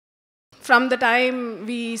from the time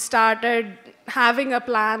we started having a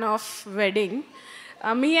plan of wedding,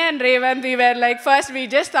 me and Reventh, we were like, first we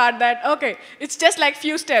just thought that, okay, it's just like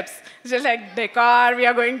few steps. It's just like decor, we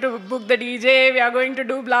are going to book the DJ, we are going to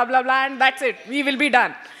do blah, blah, blah, and that's it. We will be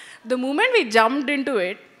done. The moment we jumped into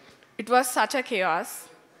it, it was such a chaos.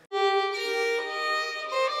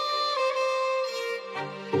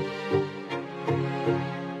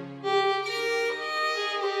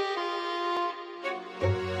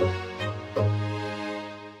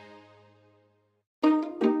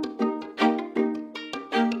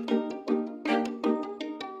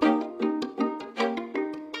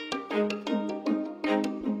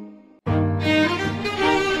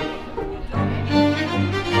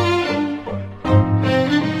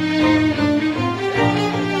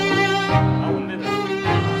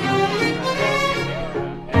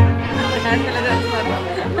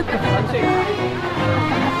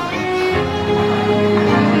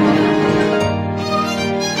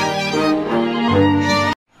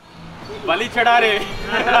 बलि चढ़ा रहे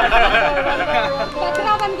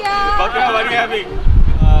बकरा बन गया अभी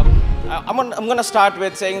I'm gonna start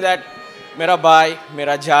with saying that मेरा भाई,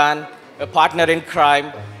 मेरा जान, a partner in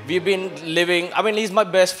crime. We've been living, I mean, he's my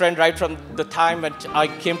best friend right from the time when I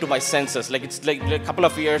came to my senses. Like, it's like a couple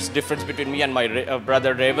of years difference between me and my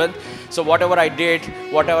brother Reventh. So whatever I did,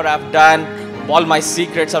 whatever I've done, all my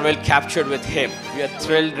secrets are well captured with him. We are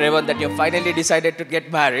thrilled, Reventh, that you finally decided to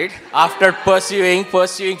get married. After pursuing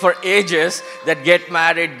for ages, that get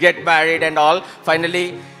married and all.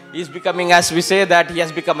 Finally, he's becoming, as we say, that he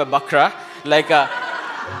has become a bakra. Like,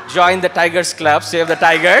 join the Tigers Club, save the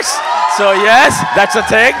Tigers. So yes, that's a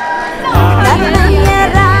thing.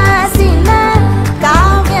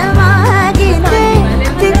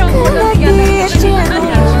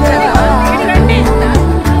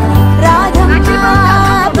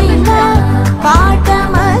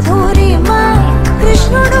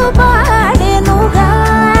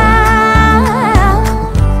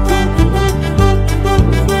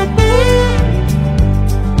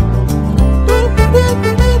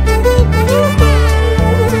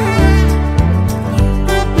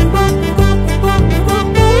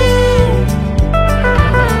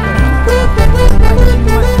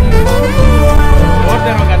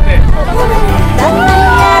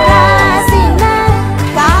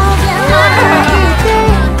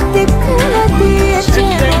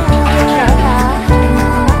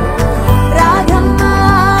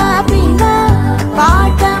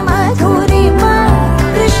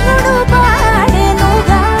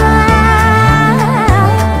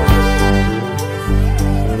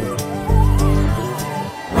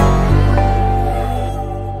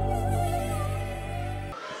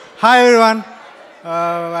 Hi everyone.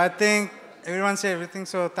 I think everyone said everything,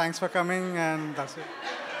 so thanks for coming, and that's it.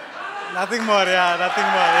 Nothing more, yeah, nothing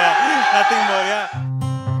more, yeah, nothing more, yeah.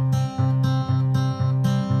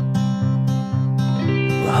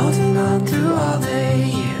 We're holding on through all the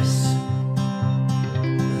years.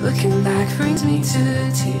 Looking back brings me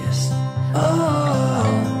to tears. Oh,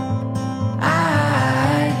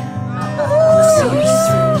 I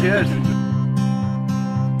see you through.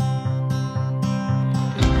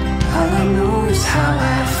 All I know is how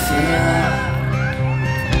I feel,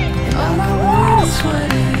 and all I want is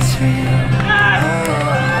what is real.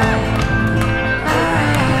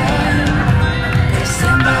 I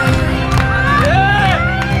stand by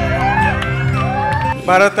you.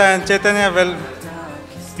 Bharat and Chaitanya, well,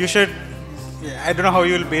 you should, I don't know how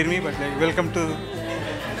you will bear me, but like, welcome to,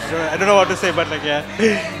 I don't know what to say, but like, yeah,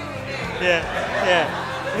 yeah.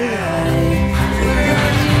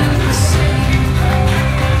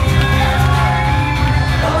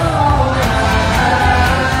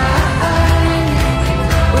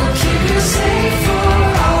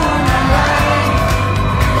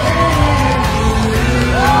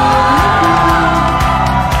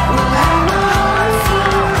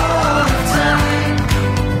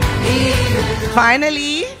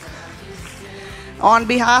 Finally, on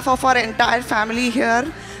behalf of our entire family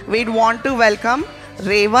here, we'd want to welcome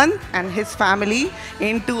Reventh and his family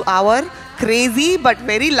into our crazy but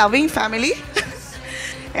very loving family.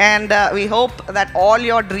 And we hope that all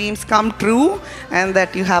your dreams come true and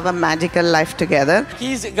that you have a magical life together.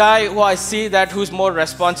 He's a guy who I see that who's more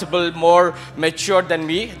responsible, more mature than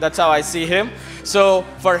me. That's how I see him. So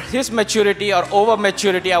for his maturity or over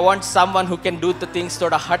maturity, I want someone who can do the things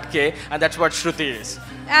sort of hatke, and that's what Shruti is.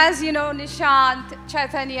 As you know, Nishant,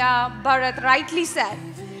 Chaitanya, Bharat rightly said,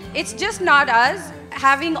 it's just not us.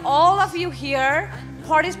 Having all of you here,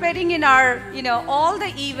 participating in our, all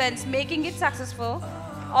the events, making it successful.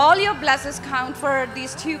 All your blessings count for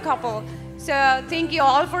these two couples. So thank you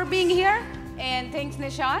all for being here, and thanks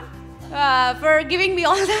Nishant. for giving me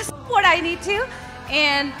all the support I need to.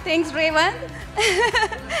 And thanks, Reventh.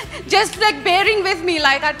 Just like bearing with me,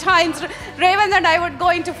 like at times, Reventh and I would go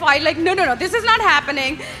into fight, like, no, this is not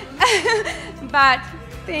happening. But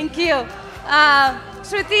thank you.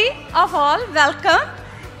 Shruti, of all, welcome.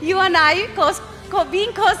 You and I,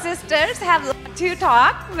 being co-sisters, have a lot to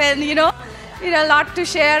talk when, a lot to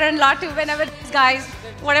share and a lot to, whenever these guys,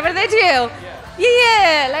 whatever they do.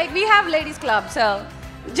 Yeah, like we have ladies club, so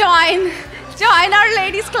join our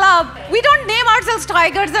ladies club. We don't name ourselves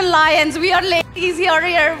tigers and lions. We are ladies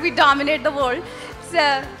here. We dominate the world.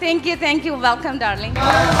 So thank you. Welcome, darling.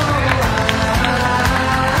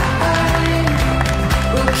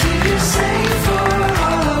 We'll keep you safe for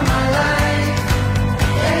all of my life.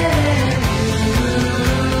 And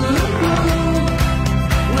you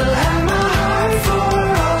will have my heart for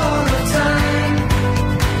all the time.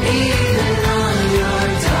 Even on your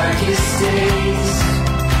darkest days,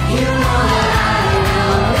 you know that I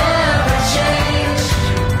will never change.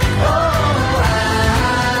 Oh,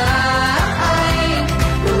 I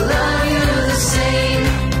will love you the same.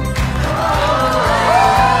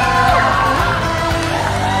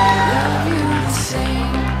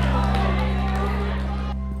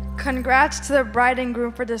 Congrats to the bride and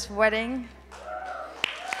groom for this wedding.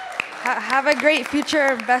 Have a great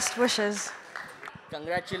future. Best wishes.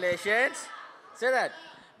 Congratulations. Say that.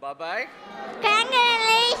 Bye-bye.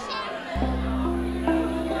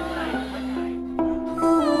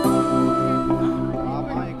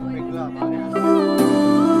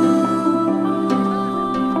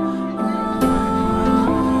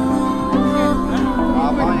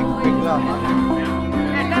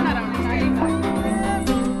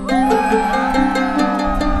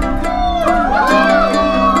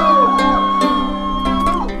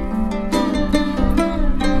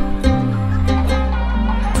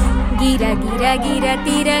 గిర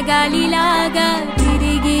తిరగాలిలాగా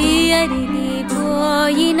తిరిగి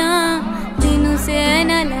అరిగిపోయినా తిను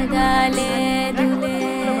సేనలగాలేదులే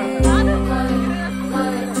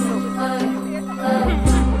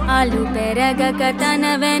ఆలు పెరగక తన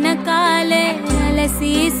వెనకాలే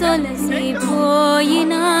అలసి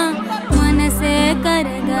సొలసిపోయినా మనసే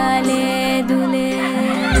కరగాలేదులే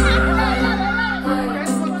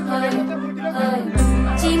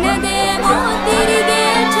చిన్నదేమో తిరిగే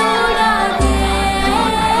చూడాలి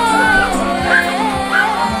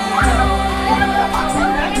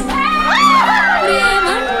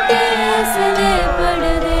ప్రేమంటే అసలే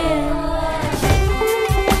పడదే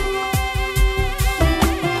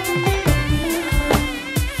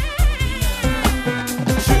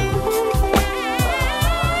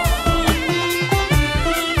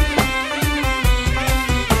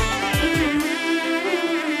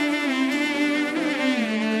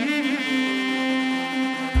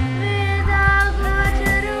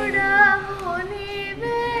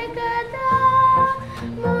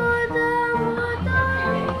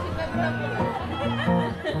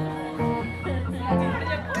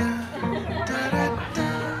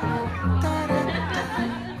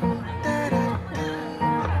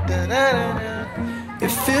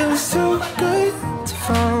It feels so good to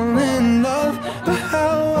fall in love, but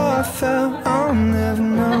how I felt I'll never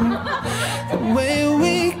know. The way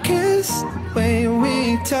we kiss, the way we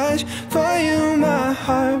touch, for you my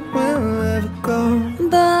heart will never go.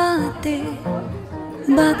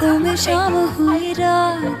 बातों में शाम हुई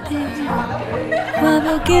रातें,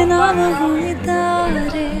 ख्वाबों के नाम हुए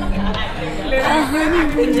तारे, कहानी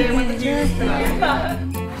बुन रही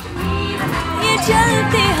ये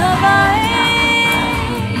चलती हवाएं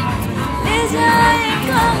ले जाए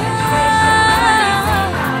कहाँ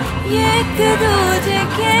ये एक दूजे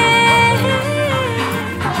के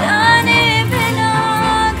जाने बिना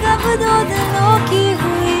कब दो दिलों की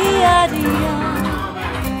हुई यारियां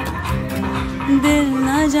दिल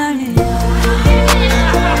ना जाने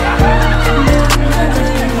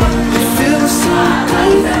It feels so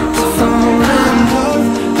good to fall in love,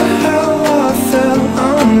 but how I felt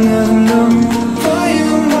I'll never know. For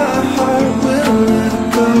you my heart will never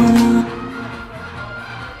go.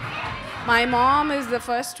 My mom is the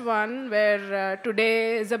first one where today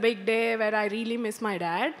is a big day where I really miss my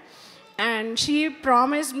dad. And she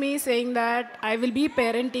promised me saying that I will be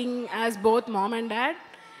parenting as both mom and dad.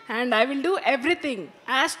 And I will do everything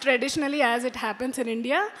as traditionally as it happens in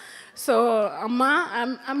India. So, Amma,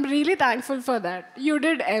 I'm really thankful for that. You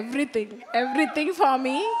did everything for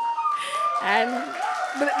me. And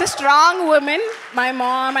the strong women, my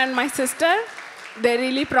mom and my sister, they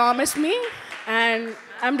really promised me. And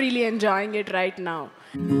I'm really enjoying it right now.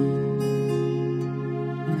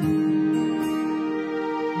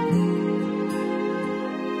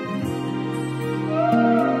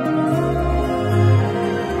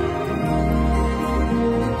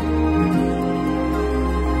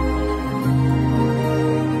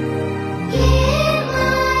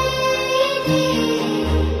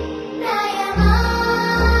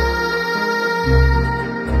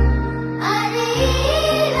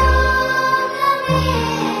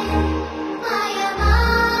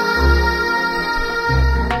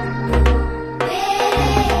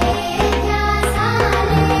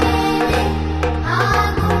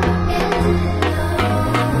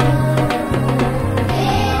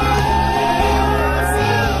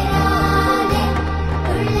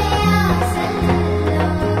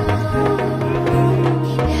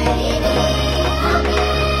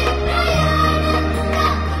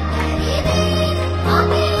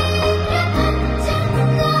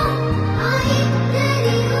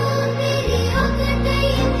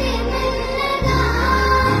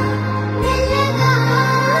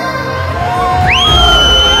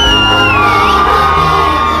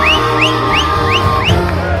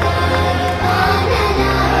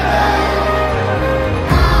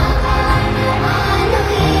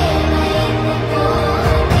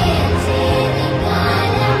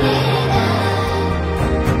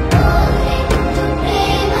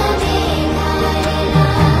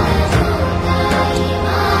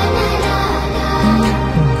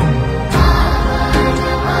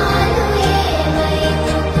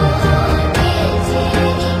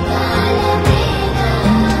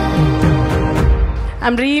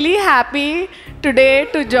 I'm really happy today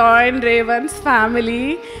to join Reventh's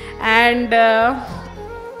family, and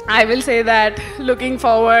I will say that looking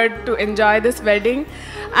forward to enjoy this wedding.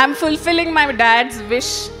 I'm fulfilling my dad's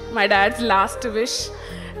wish, my dad's last wish,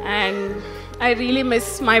 and I really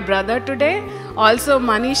miss my brother today. Also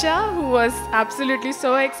Manisha, who was absolutely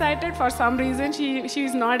so excited. For some reason,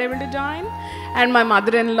 she's not able to join. And my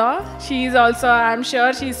mother-in-law, she's also, I'm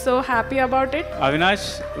sure she's so happy about it.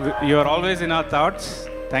 Avinash, you are always in our thoughts.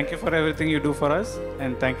 Thank you for everything you do for us,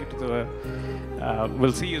 and thank you to the.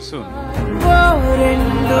 We'll see you soon.